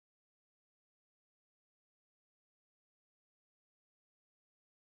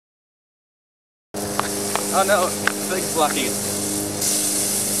Oh no, the thing's blocking it.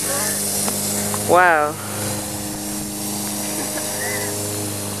 Wow.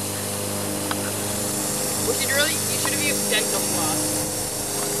 You should have used dental floss.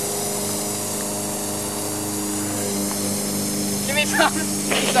 Give me some. Give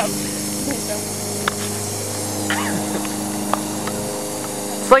me some.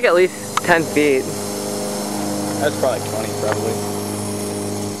 It's like at least 10 feet. That's probably 20, probably.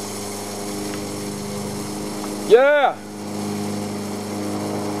 Yeah!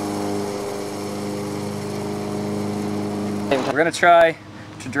 We're gonna try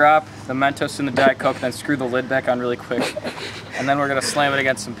to drop the Mentos in the Diet Coke, then screw the lid back on really quick. And then we're gonna slam it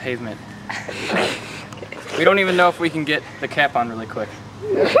against some pavement. We don't even know if we can get the cap on really quick.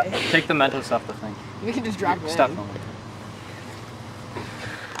 Take the Mentos off the thing. We can just drop it Stop in. filming.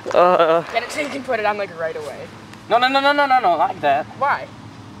 Get it so you can put it on like right away. No, like that. Why?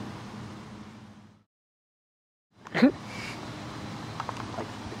 Like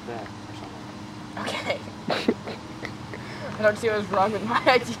that or something. Okay. I don't see what's wrong with my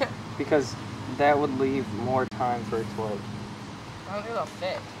idea. Because that would leave more time for it to like... I don't think it'll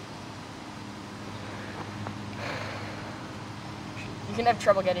fit. You can have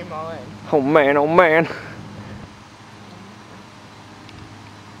trouble getting them all in. Oh man, oh man.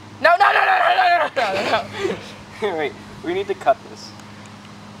 No. Wait, we need to cut this.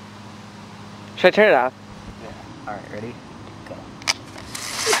 Should I turn it off? Yeah. Alright, ready? Go.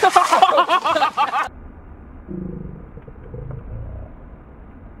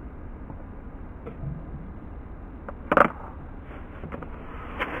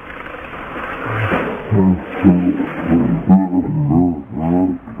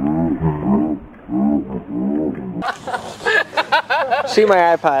 See my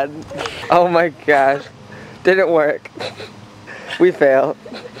iPod. Oh my gosh. Didn't work. We failed.